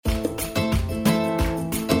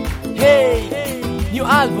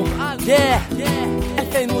نيو ألبوم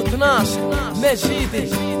 2012 مجيدي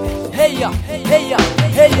هيا هيا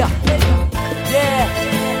هيا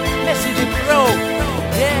مجيدي برو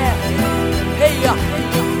هيا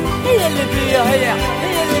هي اللي بيا هي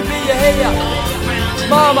اللي بيا هي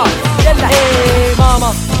ماما يلا ايه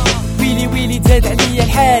ماما ويلي تزاد عليا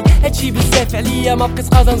الحال هادشي بزاف عليا ما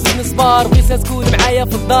بقيت قادر نزيد نصبر بغيتها تكون معايا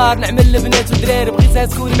في الدار نعمل لبنات ودراري بغيتها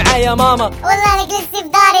تكون معايا ماما والله انا جلست في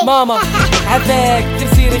داري ماما عافاك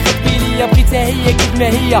تفسيري خطبي ليا بغيتها هي كيف ما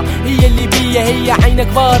هي اللي بيا هي عينها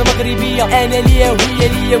كبار مغربيه انا ليا وهي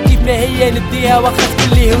ليا وكيف ما هي نديها واخا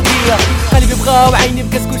تكون لي هديه قلبي بغا وعيني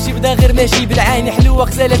بكاس كلشي بدا غير ماشي بالعاني حلوه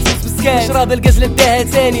غزاله تفوت مسكان شراب الغزله داها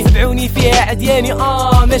تاني تبعوني فيها عدياني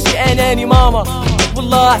ماشي اناني ماما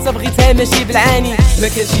والله حتى بغيتها ماشي بالعاني ما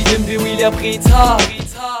كانش جنبي ويلا بغيتها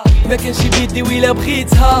ما كانش بيدي ويلا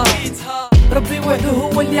بغيتها ربي وحده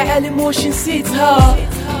هو اللي عالم واش نسيتها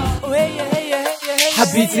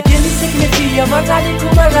حبيتك اللي ساكنه فيا مر عليك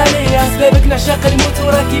ومر عليا سبابك نعشق الموت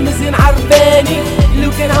وراكي مزيان عرفاني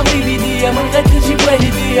لو كان عمري بيديا من غد نجيب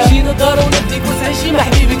والديا جي نضار ونديك وتعيشي مع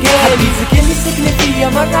حبيبك هاني حبيتك اللي ساكنه فيا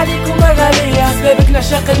مر عليك ومر عليا سبابك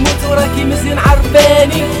نعشق الموت وراكي مزيان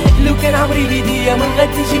عرفاني لو كان عمري بيديا من غد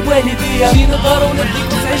نجيب والديا جي نضار ونديك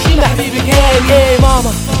وتعيشي مع حبيبك هاني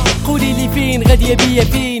ماما قولي لي فين غاديه بيا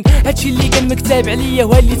فين هادشي اللي كان مكتاب عليا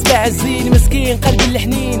وهاللي تباع الزين مسكين قلبي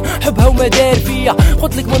الحنين حبها وما دار فيا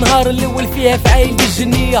قلتلك من نهار الاول فيها في عايلتي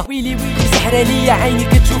الجنيه ويلي سحرة ليا عيني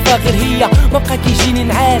كتشوفها غير هي ما بقى كيجيني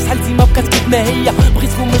نعاس حالتي ما بقات كيف ما هي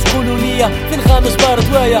بغيتكم ما تقولوا ليا فين غامش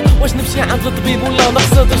بارد وايا واش نمشي عند الطبيب ولا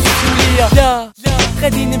نقصد شفتو ليا لا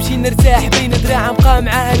غادي نمشي نرتاح بين دراعة نبقى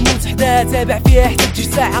معاها نموت حداها تابع فيها حتى تجي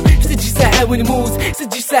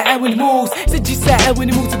ساعة ونموت تجي ساعة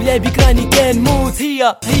ونموت بلا بيك راني كنموت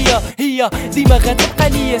هي ديما غتبقى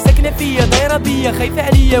ليا ساكنة فيا دايرة بيا خايفة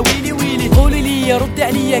عليا ويلي قولي ليا رد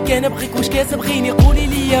عليا كان بغيك واش كتبغيني قولي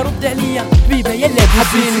ليا رد عليا حبيبة يلا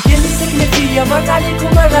حبيتك اللي ساكنة فيا مر عليك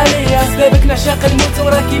ومر عليا سبابك نعشق الموت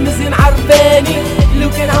وراكي مزيان عرفاني لو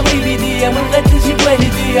كان عمري بيديا من غد نجيب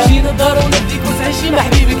والديا جي نضار ونديك وتعيشي مع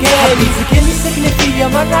حبيبك حبيتك اللي ساكنة فيا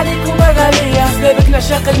مر عليك ومر عليا سبابك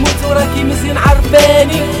نعشق الموت وراكي مزيان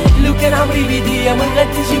عرفاني لو كان عمري بيديا من غد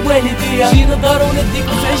نجيب والديا جي نضار ونديك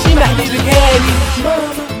وتعيشي مع حبيبك هاني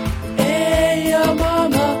ماما ايه يا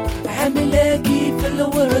ماما عاملة كيف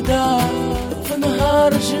الوردة في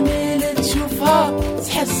نهار جميل تشوفها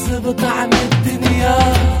تحس بطعم الدنيا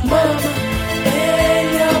ماما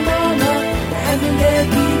ايه يا ماما عاملة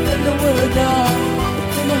كيف الوردة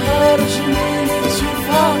في نهار جميل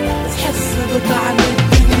تشوفها تحس بطعم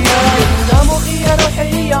الدنيا لا مغية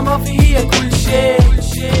روحية ما فيها كل شيء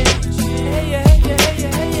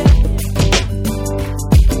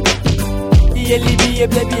هي اللي بيا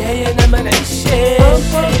بلا بيها انا ما نعيش